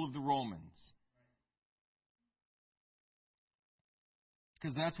the rule of the Romans.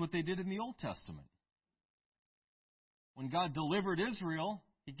 Because that's what they did in the Old Testament. When God delivered Israel,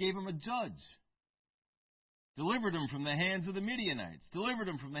 He gave them a judge. Delivered them from the hands of the Midianites. Delivered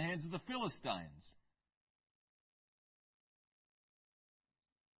them from the hands of the Philistines.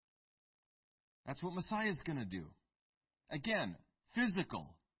 That's what Messiah is going to do. Again,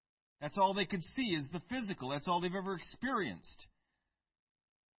 physical. That's all they could see is the physical. That's all they've ever experienced.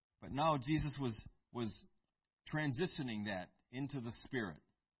 But now Jesus was transitioning that into the Spirit,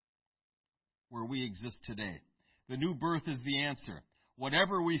 where we exist today. The new birth is the answer.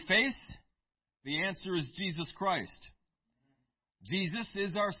 Whatever we face, the answer is Jesus Christ. Jesus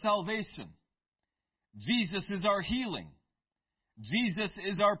is our salvation. Jesus is our healing. Jesus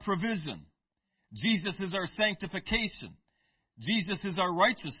is our provision. Jesus is our sanctification. Jesus is our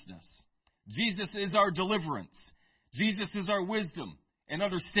righteousness. Jesus is our deliverance. Jesus is our wisdom and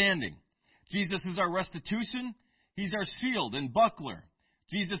understanding. Jesus is our restitution. He's our shield and buckler.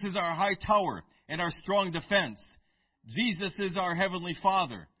 Jesus is our high tower and our strong defense. Jesus is our heavenly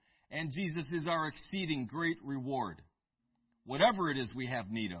Father. And Jesus is our exceeding great reward. Whatever it is we have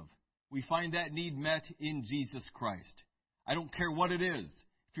need of, we find that need met in Jesus Christ. I don't care what it is.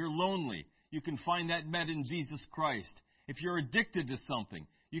 If you're lonely, you can find that met in Jesus Christ. If you're addicted to something,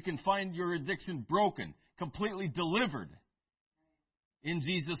 you can find your addiction broken, completely delivered in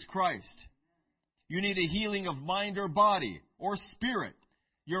Jesus Christ. You need a healing of mind or body or spirit.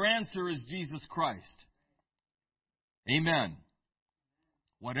 Your answer is Jesus Christ. Amen.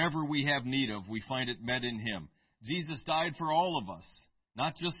 Whatever we have need of, we find it met in Him. Jesus died for all of us,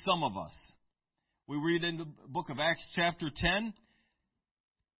 not just some of us. We read in the book of Acts chapter 10,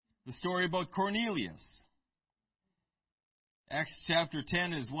 the story about Cornelius. Acts chapter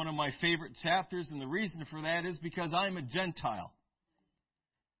 10 is one of my favorite chapters, and the reason for that is because I'm a Gentile.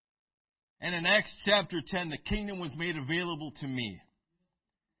 And in Acts chapter 10, the kingdom was made available to me.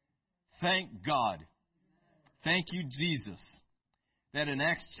 Thank God. Thank you, Jesus, that in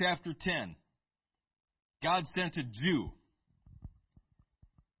Acts chapter 10, God sent a Jew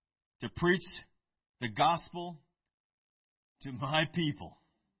to preach the gospel to my people.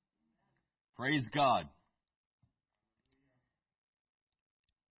 Praise God.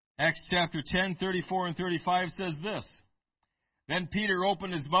 Acts chapter 10, 34 and 35 says this. Then Peter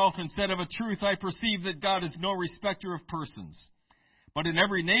opened his mouth and said, Of a truth I perceive that God is no respecter of persons. But in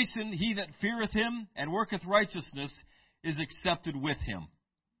every nation he that feareth him and worketh righteousness is accepted with him.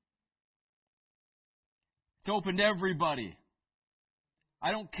 It's open to everybody.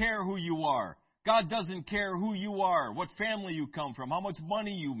 I don't care who you are. God doesn't care who you are, what family you come from, how much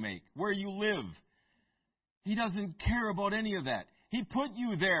money you make, where you live. He doesn't care about any of that. He put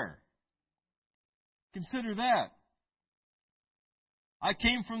you there. Consider that. I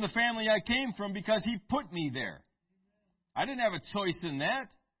came from the family I came from because He put me there. I didn't have a choice in that.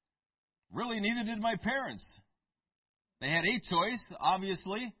 Really, neither did my parents. They had a choice,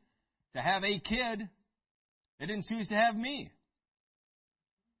 obviously, to have a kid. They didn't choose to have me.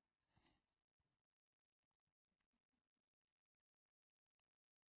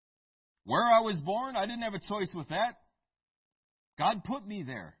 Where I was born, I didn't have a choice with that. God put me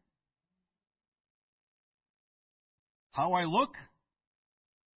there. How I look,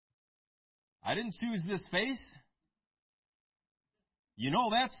 I didn't choose this face. You know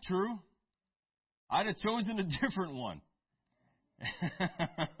that's true. I'd have chosen a different one.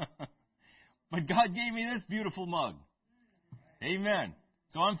 But God gave me this beautiful mug. Amen.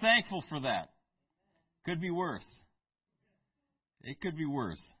 So I'm thankful for that. Could be worse. It could be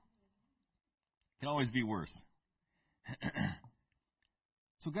worse. It can always be worse.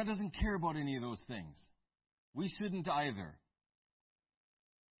 So God doesn't care about any of those things. We shouldn't either.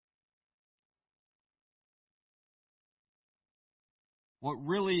 What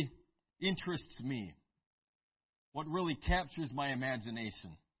really interests me, what really captures my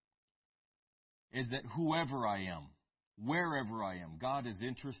imagination, is that whoever I am, wherever I am, God is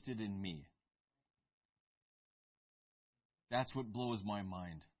interested in me. That's what blows my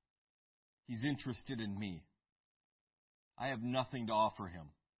mind. He's interested in me. I have nothing to offer Him.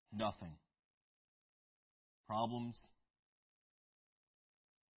 Nothing. Problems.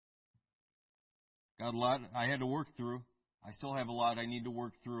 Got a lot I had to work through. I still have a lot I need to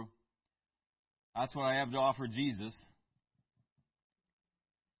work through. That's what I have to offer Jesus.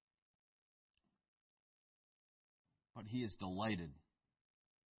 But He is delighted.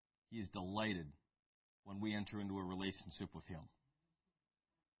 He is delighted when we enter into a relationship with Him.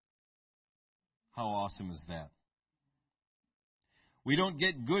 How awesome is that? We don't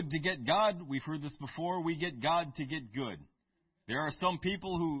get good to get God. We've heard this before. We get God to get good. There are some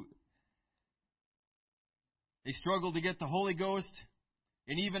people who they struggle to get the Holy Ghost,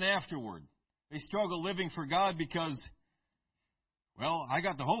 and even afterward, they struggle living for God because, well, I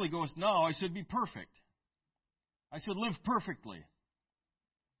got the Holy Ghost now. I should be perfect. I should live perfectly.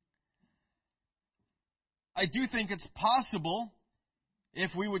 I do think it's possible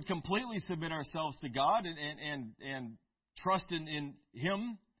if we would completely submit ourselves to God and trust in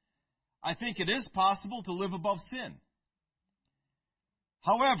Him. I think it is possible to live above sin.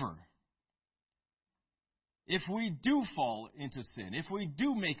 However, if we do fall into sin, if we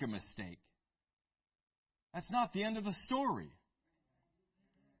do make a mistake, that's not the end of the story.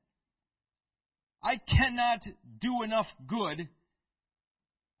 I cannot do enough good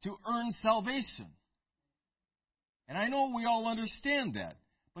to earn salvation. And I know we all understand that.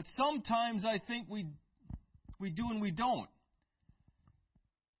 But sometimes I think we do and we don't.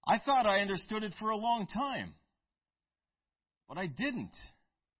 I thought I understood it for a long time. But I didn't.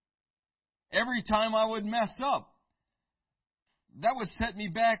 Every time I would mess up, that would set me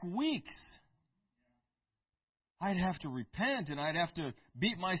back weeks. I'd have to repent and I'd have to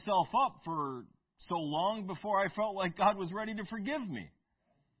beat myself up for so long before I felt like God was ready to forgive me.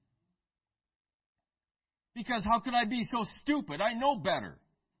 Because how could I be so stupid? I know better.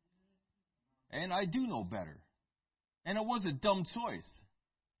 And I do know better. And it was a dumb choice.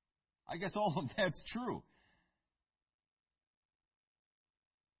 I guess all of that's true.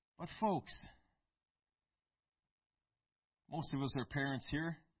 But folks, most of us are parents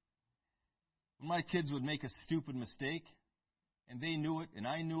here. When my kids would make a stupid mistake, and they knew it, and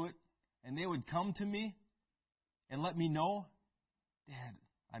I knew it, and they would come to me and let me know, Dad,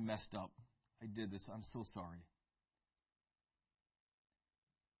 I messed up. I did this. I'm so sorry.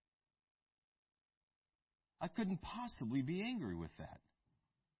 I couldn't possibly be angry with that.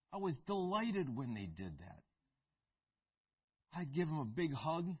 I was delighted when they did that. I'd give them a big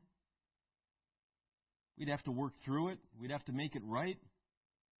hug. We'd have to work through it. We'd have to make it right.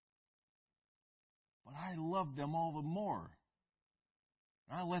 But I loved them all the more.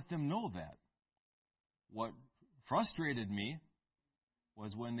 And I let them know that. What frustrated me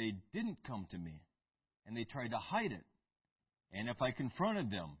was when they didn't come to me and they tried to hide it. And if I confronted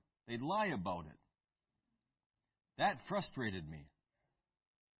them, they'd lie about it. That frustrated me.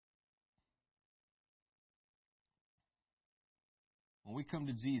 When we come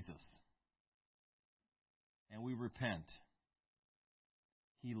to Jesus and we repent,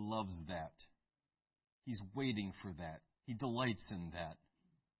 He loves that. He's waiting for that. He delights in that.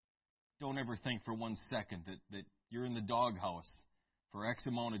 Don't ever think for 1 second that you're in the doghouse for X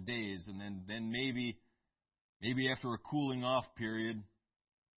amount of days and then maybe after a cooling off period,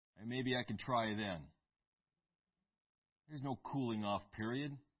 and maybe I can try then. There's no cooling off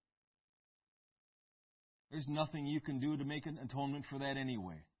period. There's nothing you can do to make an atonement for that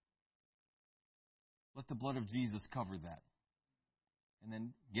anyway. Let the blood of Jesus cover that. And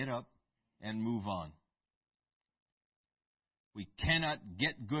then get up and move on. We cannot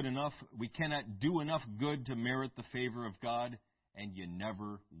get good enough. We cannot do enough good to merit the favor of God, and you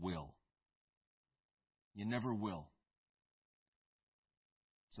never will. You never will.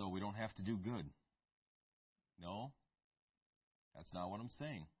 So we don't have to do good. No, that's not what I'm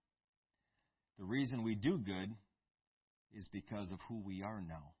saying. The reason we do good is because of who we are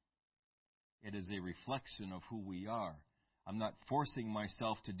now. It is a reflection of who we are. I'm not forcing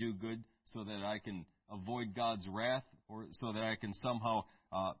myself to do good so that I can avoid God's wrath or so that I can somehow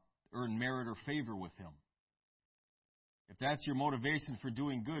earn merit or favor with Him. If that's your motivation for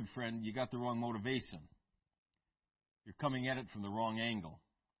doing good, friend, you got the wrong motivation. You're coming at it from the wrong angle.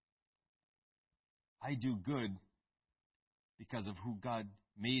 I do good because of who God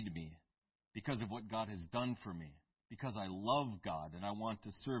made me, because of what God has done for me, because I love God and I want to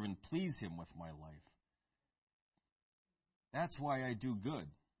serve and please Him with my life. That's why I do good.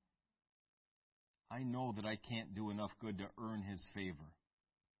 I know that I can't do enough good to earn His favor.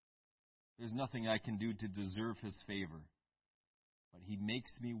 There's nothing I can do to deserve His favor. But He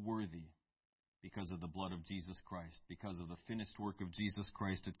makes me worthy because of the blood of Jesus Christ, because of the finished work of Jesus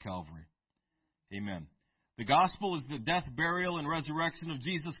Christ at Calvary. Amen. The gospel is the death, burial, and resurrection of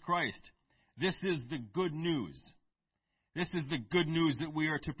Jesus Christ. This is the good news. This is the good news that we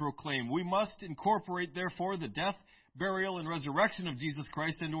are to proclaim. We must incorporate, therefore, the death, burial, and resurrection of Jesus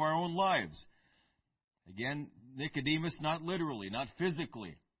Christ into our own lives. Again, Nicodemus, not literally, not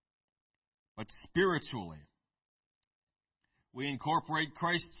physically, but spiritually. We incorporate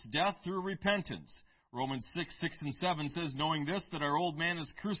Christ's death through repentance. Romans 6 and 7 says, knowing this, that our old man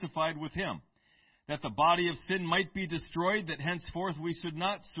is crucified with Him, that the body of sin might be destroyed, that henceforth we should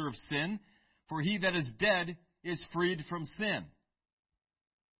not serve sin, for he that is dead is freed from sin.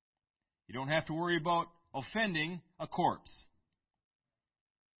 You don't have to worry about offending a corpse.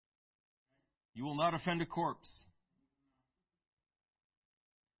 You will not offend a corpse.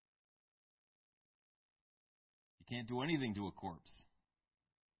 You can't do anything to a corpse.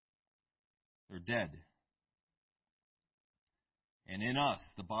 They're dead. And in us,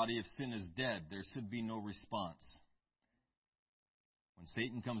 the body of sin is dead. There should be no response. When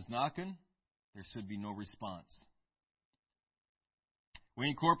Satan comes knocking, there should be no response. We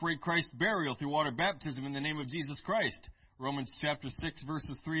incorporate Christ's burial through water baptism in the name of Jesus Christ. Romans chapter 6,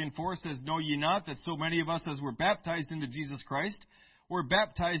 verses 3 and 4 says, know ye not that so many of us as were baptized into Jesus Christ were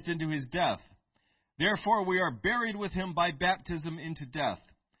baptized into His death? Therefore we are buried with Him by baptism into death,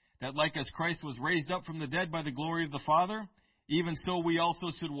 that like as Christ was raised up from the dead by the glory of the Father, even so we also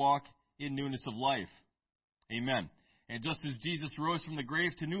should walk in newness of life. Amen. And just as Jesus rose from the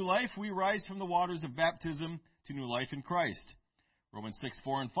grave to new life, we rise from the waters of baptism to new life in Christ. Romans 6,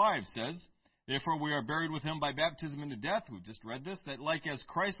 4 and 5 says, therefore we are buried with Him by baptism into death. We've just read this. That like as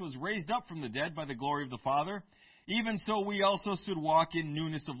Christ was raised up from the dead by the glory of the Father, even so we also should walk in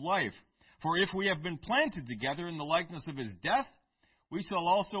newness of life. For if we have been planted together in the likeness of His death, we shall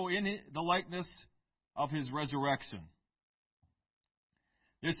also in the likeness of His resurrection.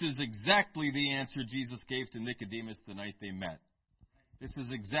 This is exactly the answer Jesus gave to Nicodemus the night they met. This is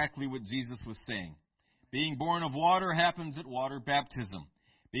exactly what Jesus was saying. Being born of water happens at water baptism.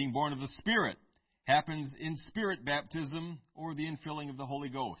 Being born of the Spirit happens in Spirit baptism or the infilling of the Holy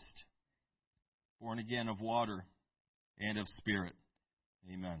Ghost. Born again of water and of Spirit.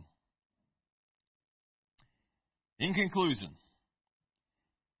 Amen. In conclusion,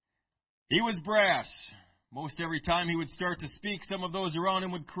 he was brash. Most every time he would start to speak, some of those around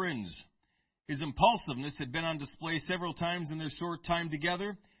him would cringe. His impulsiveness had been on display several times in their short time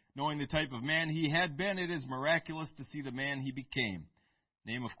together. Knowing the type of man he had been, it is miraculous to see the man he became.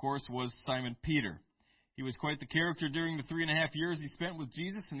 Name, of course, was Simon Peter. He was quite the character during the 3.5 years he spent with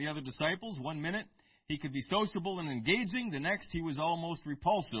Jesus and the other disciples. 1 minute, he could be sociable and engaging. The next, he was almost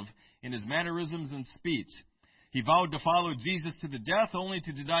repulsive in his mannerisms and speech. He vowed to follow Jesus to the death, only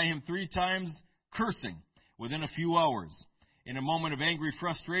to deny Him 3 times, cursing, within a few hours. In a moment of angry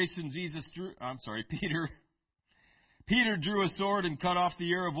frustration, Peter drew a sword and cut off the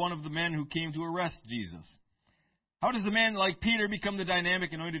ear of one of the men who came to arrest Jesus. How does a man like Peter become the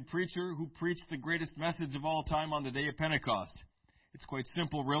dynamic anointed preacher who preached the greatest message of all time on the day of Pentecost? It's quite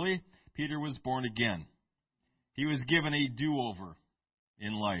simple, really. Peter was born again. He was given a do-over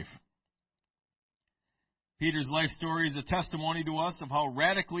in life. Peter's life story is a testimony to us of how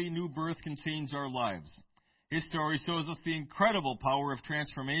radically new birth can change our lives. His story shows us the incredible power of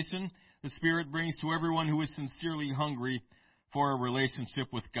transformation the Spirit brings to everyone who is sincerely hungry for a relationship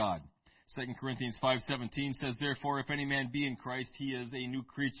with God. 2 Corinthians 5:17 says, "Therefore, if any man be in Christ, he is a new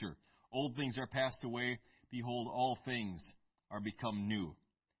creature. Old things are passed away. Behold, all things are become new."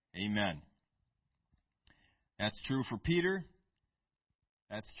 Amen. That's true for Peter.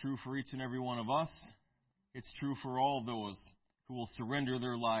 That's true for each and every one of us. It's true for all those who will surrender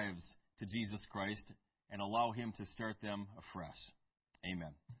their lives to Jesus Christ and allow Him to start them afresh.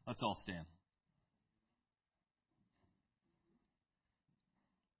 Amen. Let's all stand.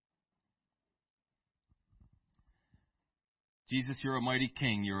 Jesus, you're a mighty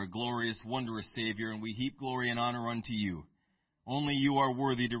King. You're a glorious, wondrous Savior, and we heap glory and honor unto you. Only you are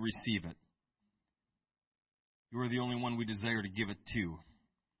worthy to receive it. You are the only one we desire to give it to.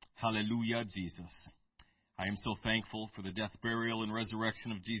 Hallelujah, Jesus. I am so thankful for the death, burial, and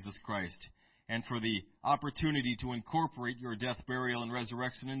resurrection of Jesus Christ, and for the opportunity to incorporate your death, burial, and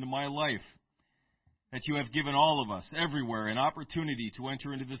resurrection into my life. That you have given all of us, everywhere, an opportunity to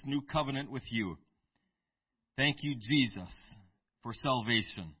enter into this new covenant with you. Thank you, Jesus, for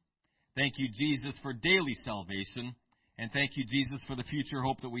salvation. Thank you, Jesus, for daily salvation. And thank you, Jesus, for the future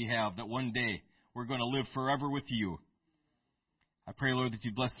hope that we have, that one day we're going to live forever with you. I pray, Lord, that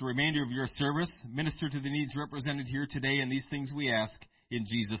you bless the remainder of your service, minister to the needs represented here today, and these things we ask in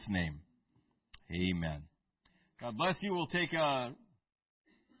Jesus' name. Amen. God bless you. We'll take a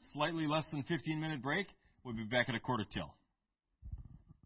slightly less than 15-minute break. We'll be back at 11:45.